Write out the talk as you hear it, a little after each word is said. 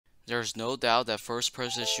There's no doubt that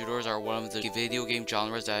first-person shooters are one of the video game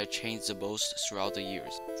genres that have changed the most throughout the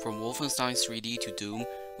years. From Wolfenstein 3D to Doom,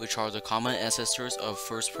 which are the common ancestors of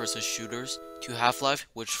first-person shooters, to Half-Life,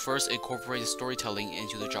 which first incorporated storytelling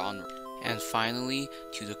into the genre. And finally,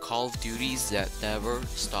 to the Call of Duties that never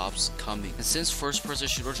stops coming. And since first-person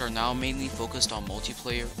shooters are now mainly focused on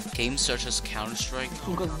multiplayer, games such as Counterstrike,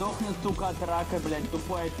 Сука, сдохни, сука, от рака, блядь,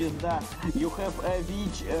 тупая пизда. You have a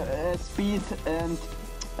reach, speed and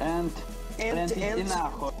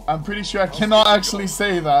нахуй. I'm pretty sure I cannot actually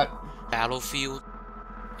say that. Battlefield,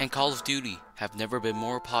 and Call of Duty have never been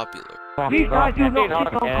more popular. These guys do not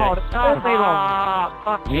get so-called all day long.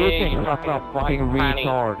 You think that's a fucking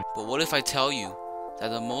retard. But what if I tell you that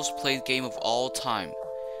the most played game of all time,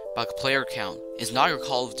 by player count, is not your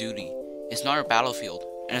Call of Duty, it's not your Battlefield,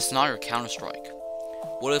 and it's not your Counter-Strike?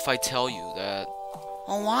 What if I tell you that,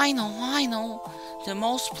 oh, I know, the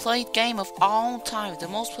most played game of all time,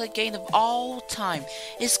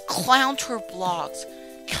 is Counterblock.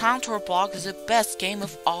 Counterblock is the best game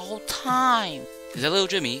of all time. Is that Little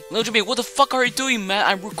Jimmy? Little Jimmy, what the fuck are you doing, man?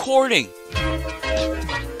 I'm recording!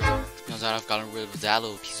 Now that I've gotten rid of that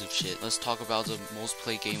little piece of shit, let's talk about the most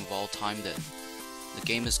played game of all time then. The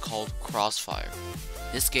game is called Crossfire.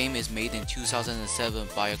 This game is made in 2007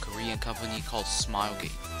 by a Korean company called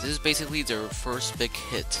Smilegate. This is basically their first big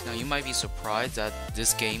hit. Now you might be surprised that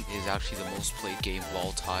this game is actually the most played game of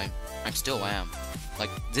all time. I still am. Like,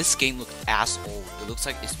 this game looks ass old. It looks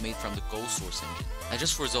like it's made from the Ghost Source engine. And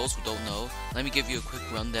just for those who don't know, let me give you a quick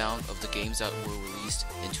rundown of the games that were released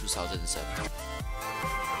in 2007.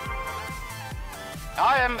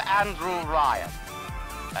 I am Andrew Ryan,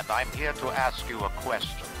 and I'm here to ask you a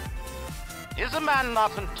question. Is a man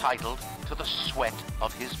not entitled to the sweat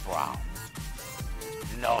of his brow?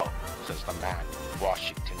 No, says the man in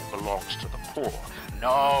Washington, it belongs to the poor.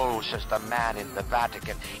 No, says the man in the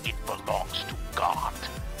Vatican, it belongs to God.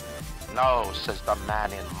 No, says the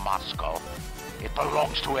man in Moscow, it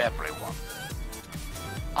belongs to everyone.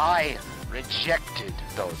 I rejected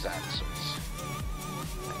those answers.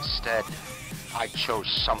 Instead, I chose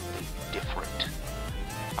something different.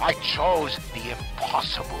 I chose the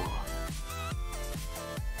impossible.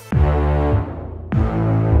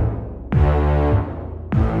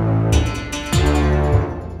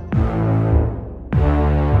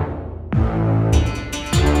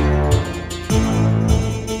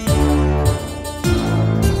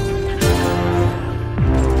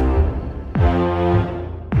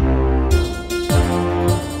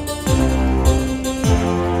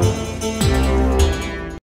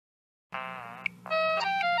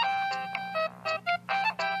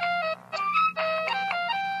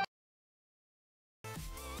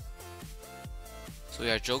 So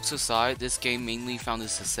yeah, jokes aside, this game mainly found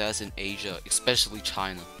its success in Asia, especially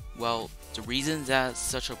China. Well, the reason that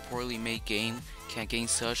such a poorly made game can gain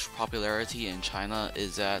such popularity in China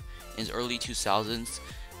is that in the early 2000s,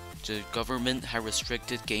 the government had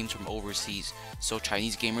restricted games from overseas, so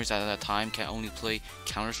Chinese gamers at that time can only play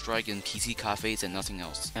Counter-Strike in PC cafes and nothing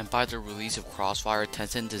else. And by the release of Crossfire,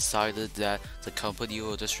 Tencent decided that the company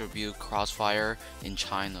will distribute Crossfire in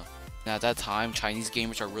China. Now at that time, Chinese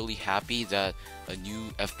gamers are really happy that a new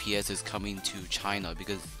FPS is coming to China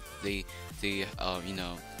because they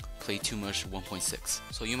play too much 1.6.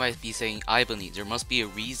 So you might be saying, Ibony, there must be a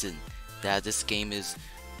reason that this game is,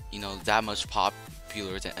 that much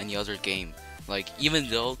popular than any other game. Like, even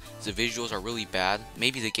though the visuals are really bad,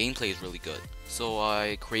 maybe the gameplay is really good. So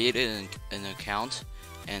I created an account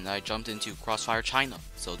and I jumped into Crossfire China.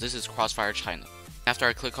 So this is Crossfire China. After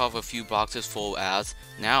I click off a few boxes full of ads,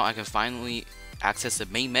 now I can finally access the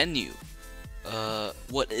main menu.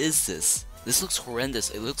 What is this? This looks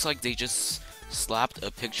horrendous. It looks like they just slapped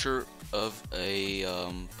a picture of a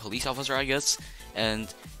police officer, I guess,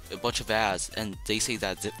 and a bunch of ads, and they say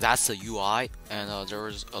that that's the UI. And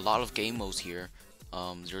there's a lot of game modes here.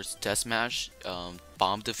 There's deathmatch,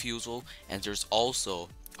 bomb defusal, and there's also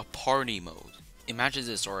a party mode. Imagine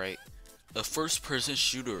this, alright? A first-person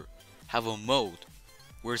shooter have a mode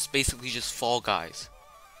where it's basically just Fall Guys.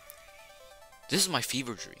 This is my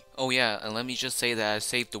fever dream. Oh yeah, and let me just say that I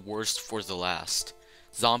saved the worst for the last.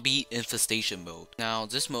 Zombie Infestation mode. Now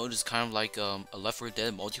this mode is kind of like a Left 4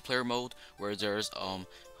 Dead multiplayer mode where there's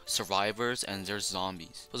survivors and there's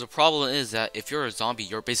zombies. But the problem is that if you're a zombie,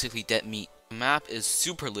 you're basically dead meat. The map is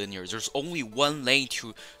super linear. There's only one lane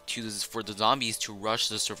for the zombies to rush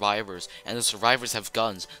the survivors, and the survivors have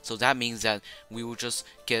guns, so that means that we will just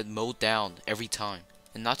get mowed down every time.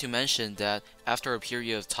 And not to mention that after a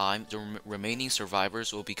period of time, the remaining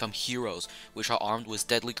survivors will become heroes, which are armed with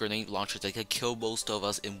deadly grenade launchers that can kill most of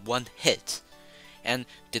us in one hit. And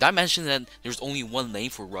did I mention that there's only one lane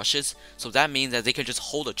for rushes? So that means that they can just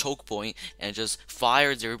hold a choke point and just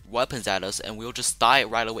fire their weapons at us and we'll just die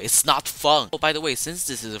right away. It's not fun. Oh, by the way, since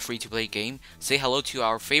this is a free-to-play game, say hello to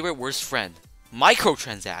our favorite worst friend,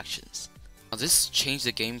 microtransactions. Now this changed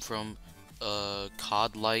the game from a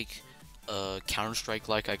COD-like,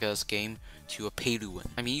 Counterstrike-like, I guess, game to a pay-to-win.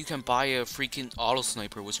 I mean, you can buy a freaking auto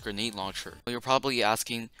sniper with grenade launcher. You're probably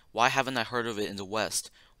asking, why haven't I heard of it in the West?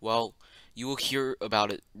 Well, you will hear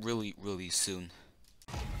about it really soon.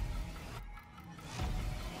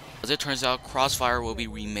 As it turns out, Crossfire will be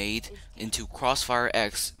remade into Crossfire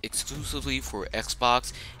X exclusively for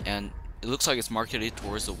Xbox, and it looks like it's marketed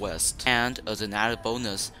towards the West. And as an added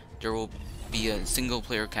bonus, there will be a single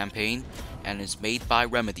player campaign, and it's made by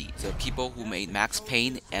Remedy, the people who made Max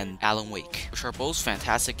Payne and Alan Wake, which are both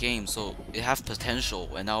fantastic games, so it has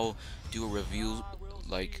potential, and I'll do a review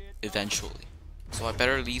like eventually. So I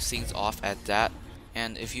better leave things off at that.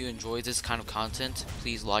 And if you enjoy this kind of content,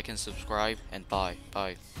 please like and subscribe, and bye.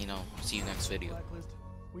 You know, see you next video.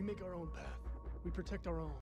 We make our own path. We protect our own.